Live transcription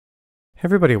Hey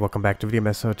everybody, welcome back to Video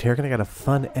Esoteric, and I got a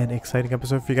fun and exciting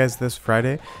episode for you guys this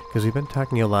Friday, because we've been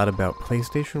talking a lot about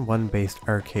PlayStation 1 based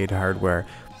arcade hardware.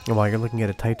 And while you're looking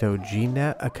at a Taito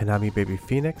GNAT, a Konami Baby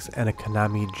Phoenix, and a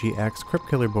Konami GX Crypt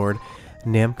Killer board,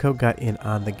 Namco got in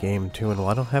on the game too, and while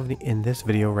I don't have any in this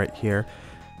video right here,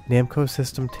 Namco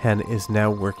System 10 is now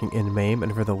working in MAME,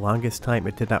 and for the longest time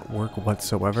it did not work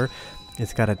whatsoever.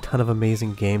 It's got a ton of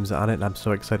amazing games on it, and I'm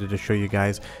so excited to show you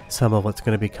guys some of what's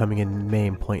going to be coming in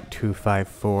MAME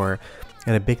 0.254.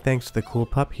 And a big thanks to the Cool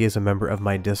Pup. He is a member of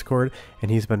my Discord, and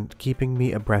he's been keeping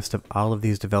me abreast of all of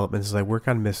these developments as I work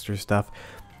on Mr. stuff.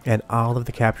 And all of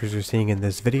the captures you're seeing in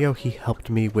this video, he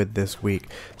helped me with this week.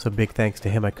 So big thanks to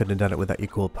him. I couldn't have done it without you,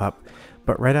 Cool Pup.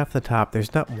 But right off the top,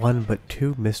 there's not one but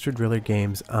two Mr. Driller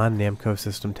games on Namco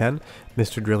System 10,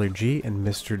 Mr. Driller G and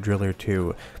Mr. Driller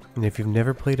 2. And if you've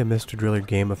never played a Mr. Driller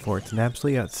game before, it's an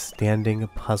absolutely outstanding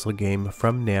puzzle game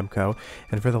from Namco.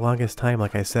 And for the longest time,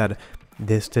 like I said,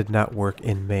 this did not work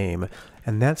in MAME.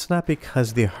 And that's not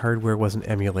because the hardware wasn't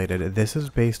emulated. This is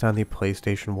based on the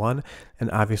PlayStation 1, and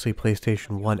obviously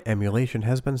PlayStation 1 emulation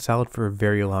has been solid for a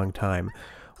very long time.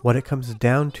 What it comes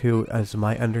down to, as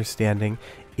my understanding,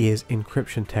 is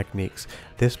encryption techniques.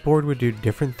 This board would do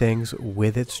different things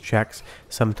with its checks.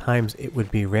 Sometimes it would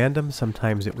be random,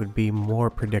 sometimes it would be more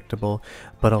predictable,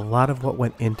 but a lot of what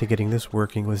went into getting this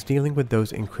working was dealing with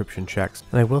those encryption checks.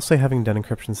 And I will say, having done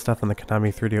encryption stuff on the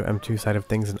Konami 3DO M2 side of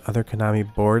things and other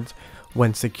Konami boards,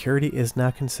 when security is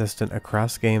not consistent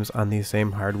across games on the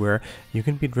same hardware, you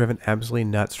can be driven absolutely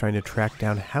nuts trying to track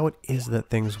down how it is that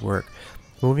things work.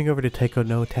 Moving over to Taiko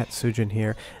no Tatsujin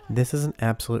here, this is an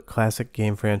absolute classic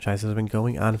game franchise that has been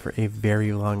going on for a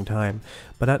very long time.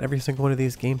 But not every single one of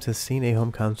these games has seen a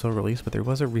home console release, but there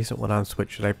was a recent one on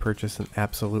Switch that I purchased and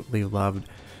absolutely loved.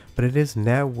 But it is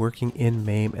now working in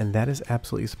MAME, and that is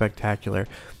absolutely spectacular.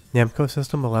 Namco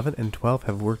System 11 and 12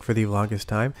 have worked for the longest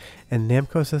time, and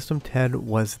Namco System 10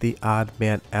 was the odd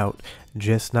man out,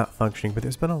 just not functioning. But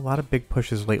there's been a lot of big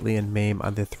pushes lately in MAME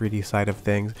on the 3D side of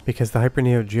things, because the Hyper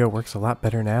Neo Geo works a lot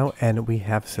better now, and we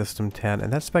have System 10,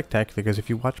 and that's spectacular, because if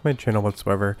you watch my channel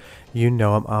whatsoever, you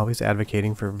know I'm always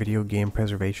advocating for video game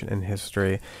preservation and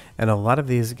history, and a lot of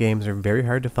these games are very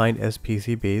hard to find as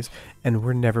PCBs, and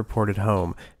were never ported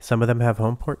home. Some of them have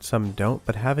home ports, some don't,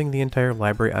 but having the entire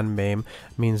library on MAME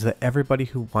means that everybody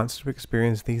who wants to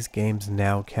experience these games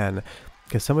now can.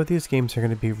 Because some of these games are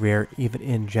going to be rare even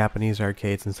in Japanese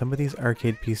arcades, and some of these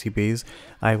arcade PCBs,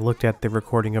 I've looked at the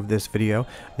recording of this video,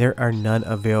 there are none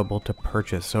available to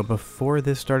purchase. So before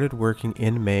this started working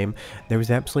in MAME, there was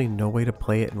absolutely no way to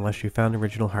play it unless you found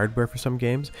original hardware for some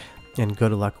games, and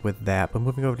good luck with that. But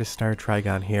moving over to Star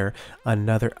Trigon here,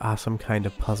 another awesome kind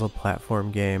of puzzle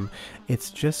platform game. It's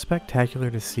just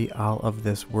spectacular to see all of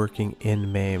this working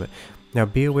in MAME. Now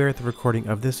be aware at the recording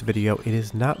of this video, it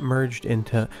is not merged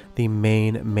into the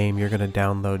main MAME you're going to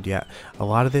download yet. A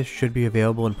lot of this should be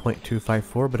available in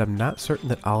 0.254, but I'm not certain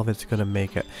that all of it's going to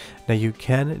make it. Now you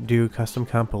can do custom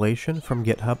compilation from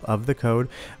GitHub of the code,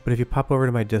 but if you pop over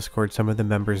to my Discord, some of the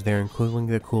members there, including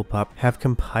the Cool Pup, have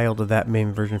compiled that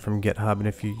MAME version from GitHub, and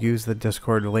if you use the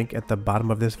Discord link at the bottom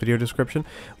of this video description,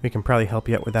 we can probably help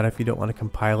you out with that if you don't want to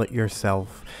compile it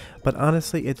yourself. But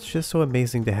honestly, it's just so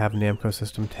amazing to have Namco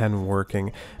System 10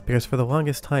 working, because for the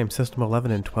longest time, System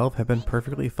 11 and 12 have been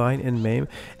perfectly fine in MAME,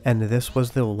 and this was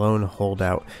the lone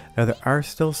holdout. Now there are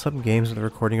still some games with the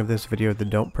recording of this video that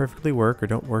don't perfectly work or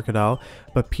don't work at all,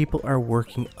 but people are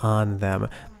working on them.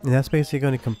 And that's basically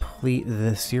going to complete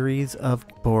the series of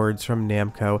boards from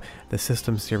Namco, the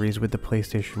System series with the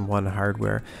PlayStation 1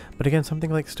 hardware. But again, something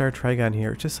like Star Trigon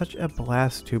here, it's just such a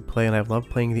blast to play, and I love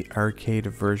playing the arcade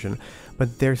version.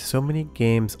 But there's so many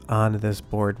games on this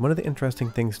board. One of the interesting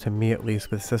things to me, at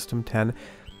least, with System 10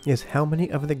 is how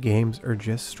many of the games are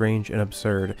just strange and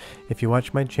absurd. If you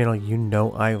watch my channel, you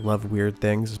know I love weird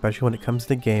things, especially when it comes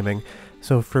to gaming.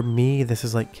 So for me, this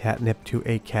is like catnip to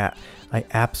a cat. I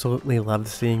absolutely love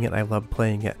seeing it, I love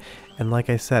playing it. And like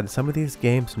I said, some of these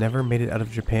games never made it out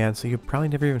of Japan, so you've probably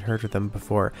never even heard of them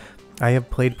before. I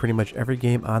have played pretty much every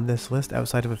game on this list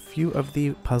outside of a few of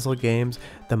the puzzle games,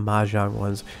 the Mahjong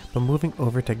ones. But moving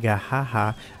over to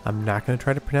Gahaha, I'm not going to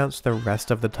try to pronounce the rest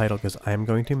of the title because I'm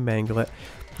going to mangle it.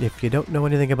 If you don't know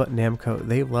anything about Namco,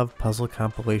 they love puzzle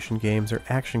compilation games or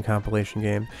action compilation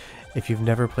games. If you've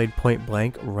never played Point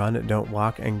Blank, Run, Don't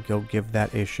Walk, and go give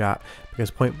that a shot, because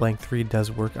Point Blank 3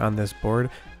 does work on this board.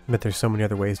 but there's so many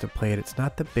other ways to play it. It's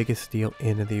not the biggest deal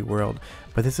in the world,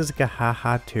 but this is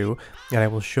Gahaha 2, and I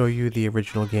will show you the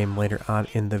original game later on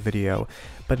in the video.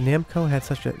 But Namco had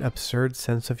such an absurd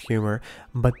sense of humor,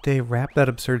 but they wrapped that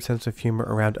absurd sense of humor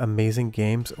around amazing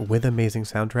games with amazing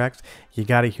soundtracks. You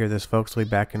gotta hear this, folks. We'll be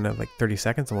back in like 30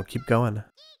 seconds and we'll keep going.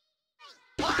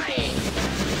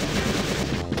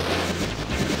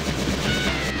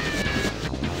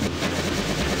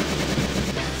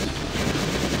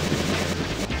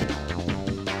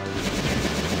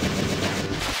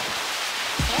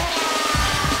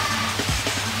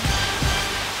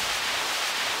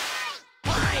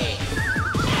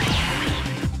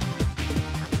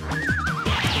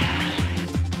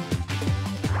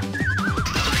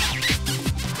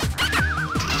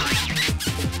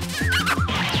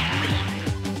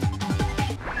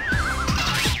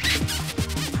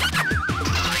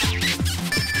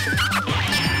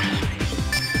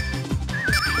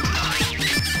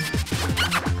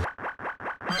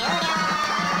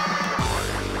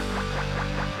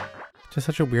 Just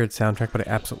such a weird soundtrack, but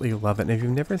I absolutely love it. And if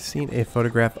you've never seen a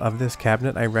photograph of this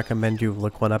cabinet, I recommend you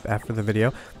look one up after the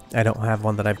video. I don't have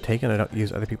one that I've taken. I don't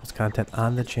use other people's content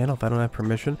on the channel if I don't have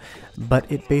permission.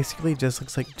 But it basically just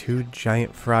looks like two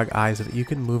giant frog eyes that you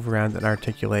can move around and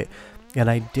articulate. And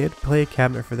I did play a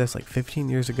cabinet for this like 15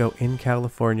 years ago in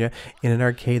California in an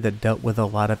arcade that dealt with a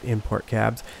lot of import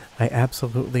cabs. I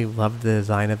absolutely loved the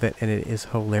design of it, and it is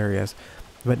hilarious.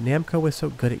 But Namco was so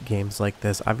good at games like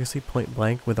this. Obviously Point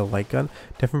Blank with a light gun,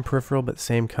 different peripheral but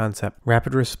same concept.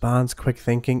 Rapid response, quick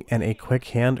thinking, and a quick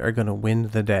hand are going to win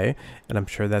the day. And I'm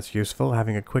sure that's useful,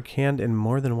 having a quick hand in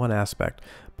more than one aspect.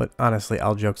 But honestly,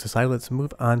 all jokes aside, let's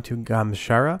move on to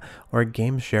Gamshara, or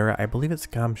Gameshara. I believe it's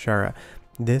Gamshara.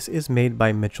 This is made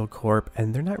by Mitchell Corp,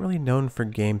 and they're not really known for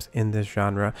games in this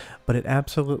genre, but it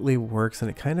absolutely works,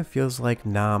 and it kind of feels like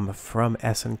Nam from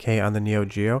SNK on the Neo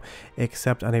Geo,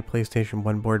 except on a PlayStation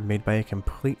 1 board made by a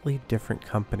completely different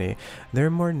company.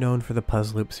 They're more known for the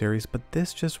Puzzle Loop series, but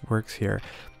this just works here.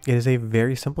 It is a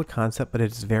very simple concept, but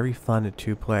it's very fun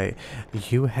to play.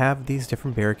 You have these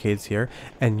different barricades here,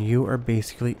 and you are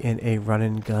basically in a run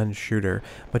and gun shooter,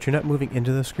 but you're not moving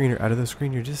into the screen or out of the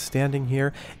screen. You're just standing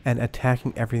here and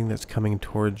attacking everything that's coming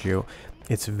towards you.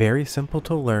 It's very simple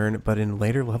to learn, but in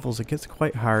later levels it gets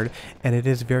quite hard, and it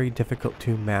is very difficult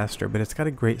to master, but it's got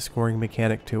a great scoring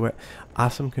mechanic to it,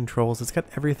 awesome controls. It's got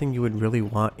everything you would really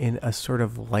want in a sort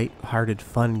of light-hearted,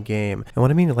 fun game. And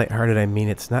when I mean light-hearted, I mean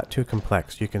it's not too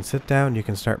complex. You can sit down, you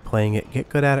can start playing it, get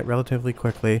good at it relatively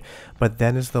quickly, but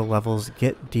then as the levels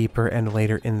get deeper and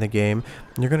later in the game,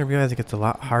 you're going to realize it gets a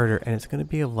lot harder, and it's going to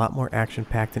be a lot more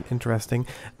action-packed and interesting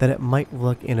than it might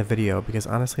look in a video, because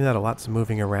honestly not a lot's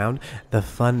moving around. The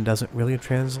fun doesn't really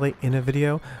translate in a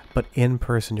video, but in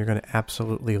person you're going to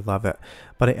absolutely love it.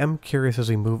 But I am curious, as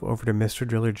we move over to Mr.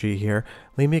 Driller G here,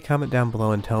 leave me a comment down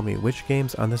below and tell me which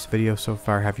games on this video so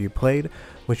far have you played,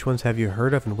 which ones have you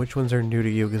heard of, and which ones are new to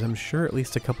you, because I'm sure at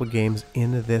least a couple games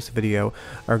in this video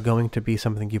are going to be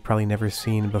something you've probably never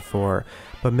seen before.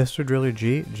 But Mr. Driller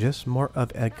G, just more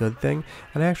of a good thing,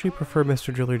 and I actually prefer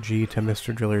Mr. Driller G to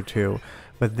Mr. Driller 2.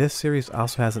 But this series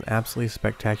also has an absolutely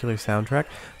spectacular soundtrack,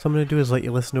 so I'm going to do is let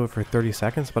you listen to it for 30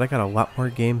 seconds, but I got a lot more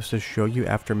games to show you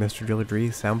after Mr. Driller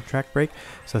G's soundtrack break,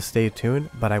 so stay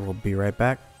tuned, but I will be right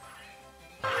back.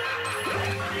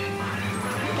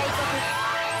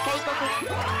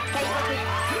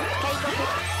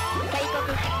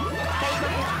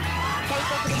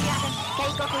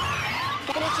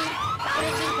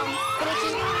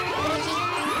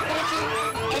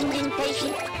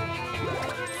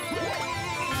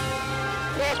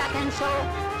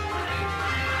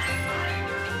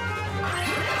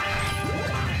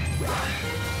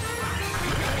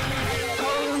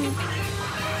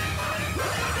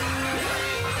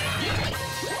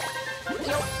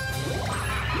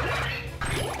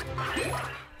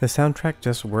 The soundtrack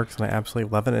just works, and I absolutely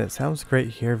love it, and it sounds great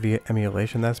here via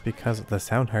emulation. That's because the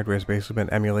sound hardware has basically been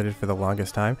emulated for the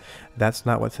longest time. That's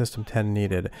not what System 10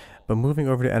 needed. But moving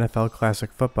over to NFL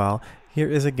Classic Football, here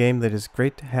is a game that is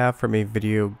great to have from a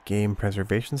video game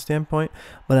preservation standpoint,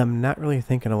 but I'm not really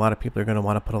thinking a lot of people are going to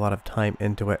want to put a lot of time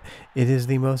into it. It is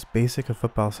the most basic of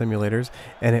football simulators,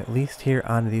 and at least here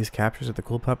on these captures that the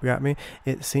Cool Pup got me,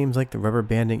 it seems like the rubber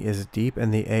banding is deep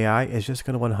and the AI is just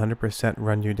going to 100%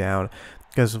 run you down.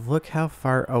 Because look how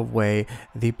far away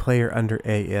the player under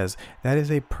A is. That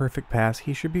is a perfect pass.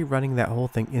 He should be running that whole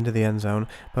thing into the end zone,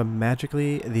 but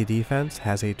magically the defense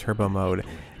has a turbo mode.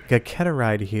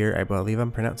 Gaketaride here, I believe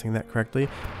I'm pronouncing that correctly,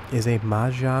 is a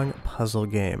mahjong puzzle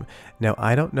game. Now,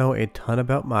 I don't know a ton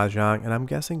about mahjong, and I'm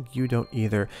guessing you don't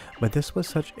either, but this was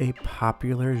such a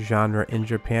popular genre in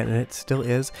Japan, and it still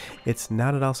is. It's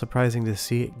not at all surprising to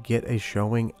see it get a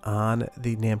showing on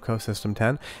the Namco System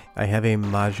 10. I have a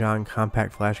mahjong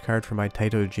compact flashcard for my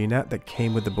Taito GNet that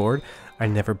came with the board. I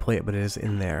never play it, but it is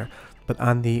in there. But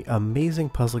on the amazing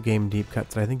puzzle game deep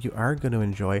cuts that I think you are going to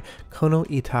enjoy, Kono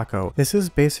Itako. This is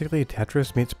basically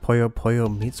Tetris meets Puyo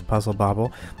Puyo meets Puzzle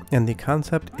Bobble, and the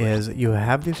concept is you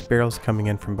have these barrels coming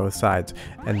in from both sides,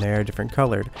 and they are different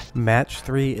colored. Match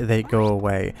 3, they go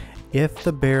away. If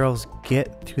the barrels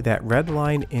get to that red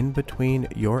line in between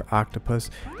your octopus,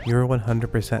 you're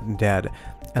 100% dead.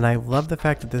 And I love the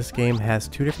fact that this game has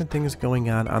two different things going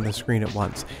on the screen at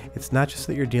once. It's not just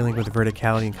that you're dealing with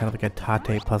verticality and kind of like a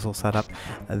tate puzzle setup.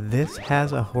 This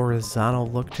has a horizontal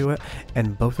look to it,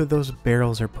 and both of those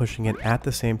barrels are pushing it at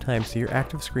the same time, so your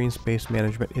active screen space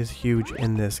management is huge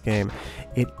in this game.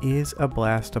 It is a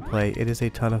blast to play. It is a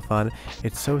ton of fun.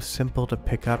 It's so simple to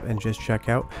pick up and just check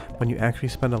out. When you actually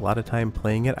spend a lot of time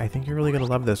playing it, I think you're really going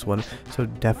to love this one, so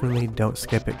definitely don't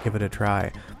skip it. Give it a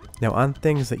try. Now, on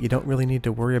things that you don't really need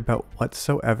to worry about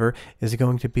whatsoever is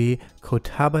going to be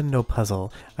Kotaba no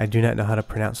Puzzle. I do not know how to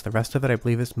pronounce the rest of it. I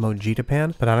believe it's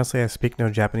Mojitapan, but honestly I speak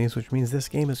no Japanese, which means this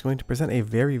game is going to present a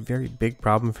very, very big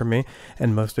problem for me,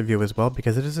 and most of you as well,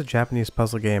 because it is a Japanese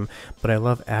puzzle game. But I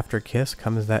love After Kiss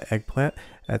Comes That Eggplant.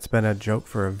 That's been a joke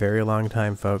for a very long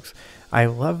time, folks. I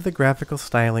love the graphical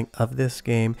styling of this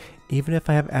game, even if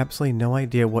I have absolutely no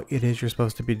idea what it is you're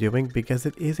supposed to be doing, because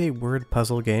it is a word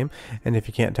puzzle game, and if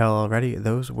you can't tell already,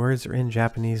 those words are in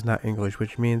Japanese, not English,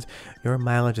 which means your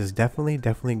mileage is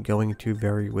definitely going to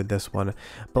vary with this one.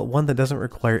 But one that doesn't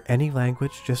require any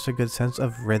language, just a good sense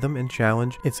of rhythm and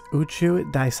challenge. It's Uchu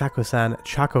Daisaku-san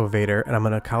Choco Vader, and I'm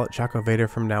going to call it Choco Vader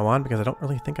from now on, because I don't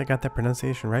really think I got that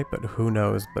pronunciation right, but who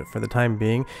knows. But for the time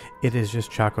being, it is just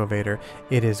Choco Vader.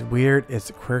 It is weird, it's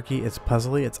quirky, it's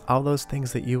puzzly, it's all those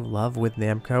things that you love with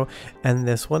Namco, and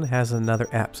this one has another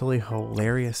absolutely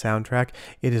hilarious soundtrack.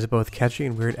 It is both catchy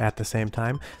and weird at the same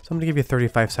time. So I'm going to give you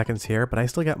 35 seconds here, but I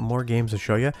still got more games to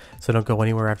show you, so don't go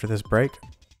anywhere after this break.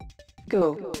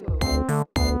 Go.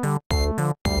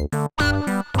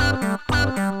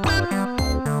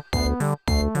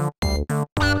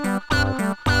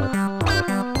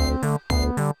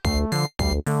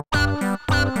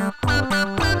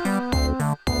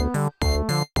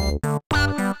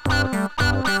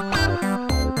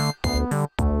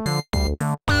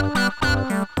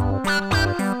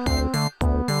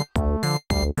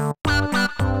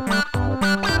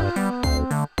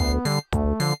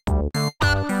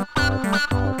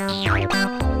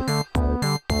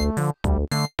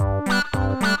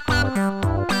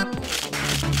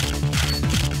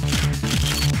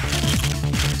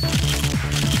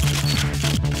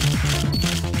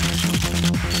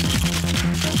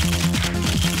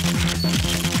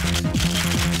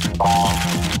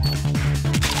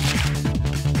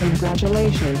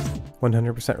 Congratulations.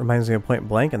 100% reminds me of Point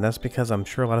Blank, and that's because I'm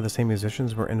sure a lot of the same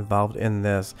musicians were involved in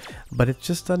this. But it's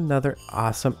just another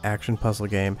awesome action puzzle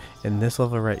game. In this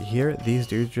level right here, these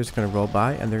dudes are just going to roll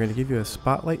by and they're going to give you a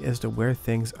spotlight as to where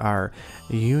things are.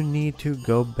 You need to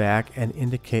go back and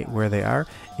indicate where they are.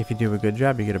 If you do a good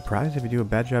job, you get a prize. If you do a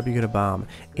bad job, you get a bomb.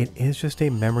 It is just a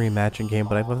memory matching game,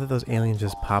 but I love that those aliens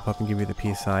just pop up and give you the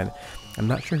peace sign. I'm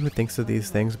not sure who thinks of these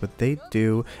things, but they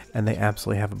do, and they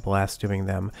absolutely have a blast doing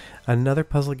them. Another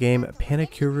puzzle game,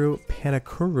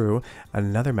 Panakuru,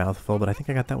 another mouthful, but I think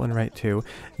I got that one right too.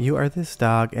 You are this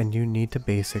dog, and you need to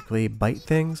basically bite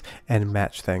things and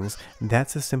match things.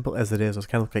 That's as simple as it is. Those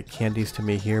kind of look like candies to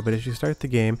me here, but as you start the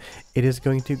game, it is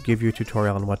going to give you a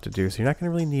tutorial on what to do. So you're not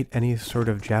going to really need any sort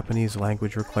of Japanese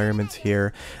language requirements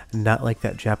here, not like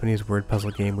that Japanese word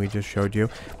puzzle game we just showed you.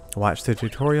 Watch the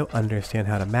tutorial, understand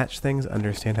how to match things,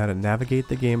 understand how to navigate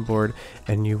the game board,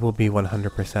 and you will be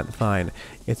 100% fine.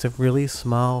 It's a really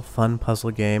small, fun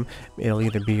puzzle game. It'll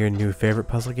either be your new favorite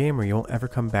puzzle game or you won't ever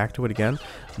come back to it again.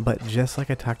 But just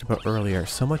like I talked about earlier,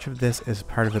 so much of this is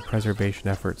part of the preservation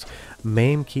efforts.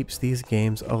 MAME keeps these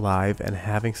games alive, and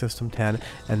having System 10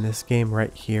 and this game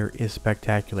right here is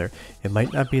spectacular. It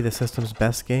might not be the system's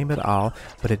best game at all,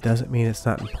 but it doesn't mean it's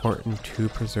not important to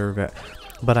preserve it.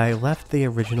 But I left the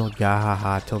original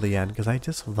Gahaha till the end because I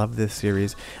just love this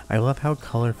series. I love how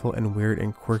colorful and weird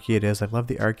and quirky it is. I love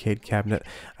the arcade cabinet.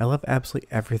 I love absolutely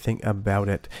everything about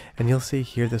it. And you'll see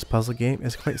here this puzzle game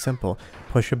is quite simple.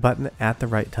 Push a button at the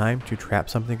right time to trap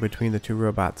something between the two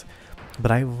robots.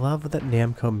 But I love that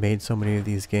Namco made so many of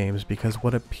these games because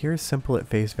what appears simple at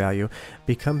face value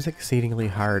becomes exceedingly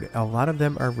hard. A lot of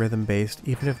them are rhythm based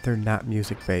even if they're not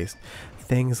music based.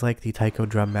 Things like the Taiko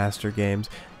Drum Master games,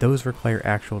 those require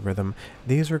actual rhythm.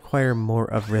 These require more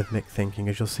of rhythmic thinking.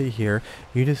 As you'll see here,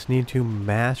 you just need to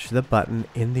mash the button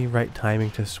in the right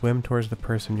timing to swim towards the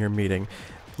person you're meeting.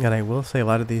 And I will say a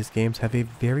lot of these games have a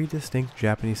very distinct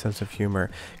Japanese sense of humor,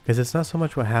 because it's not so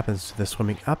much what happens to the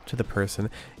swimming up to the person,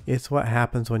 it's what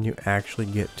happens when you actually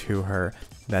get to her.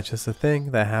 That's just a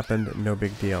thing that happened, no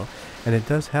big deal. And it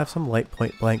does have some light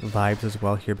point blank vibes as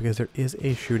well here, because there is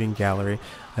a shooting gallery,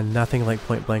 and nothing like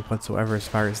point blank whatsoever as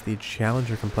far as the challenge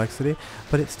or complexity,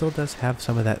 but it still does have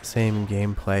some of that same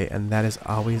gameplay, and that is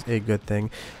always a good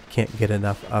thing. Can't get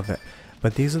enough of it.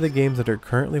 But these are the games that are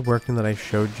currently working that I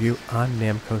showed you on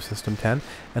Namco System 10,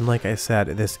 and like I said,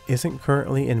 this isn't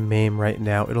currently in MAME right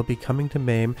now. It'll be coming to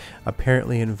MAME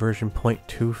apparently in version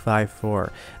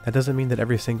 0.254. That doesn't mean that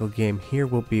every single game here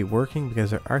will be working, because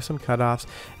there are some cutoffs,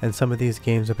 and some of these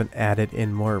games have been added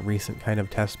in more recent kind of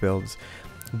test builds.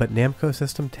 But Namco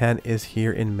System 10 is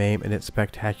here in MAME, and it's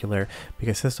spectacular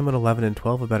because System 11 and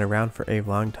 12 have been around for a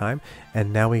long time,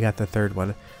 and now we got the third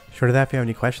one. Short of that, if you have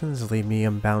any questions, leave me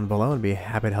down below and I'd be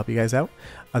happy to help you guys out.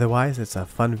 Otherwise, it's a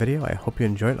fun video. I hope you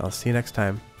enjoyed it. I'll see you next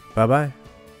time. Bye bye.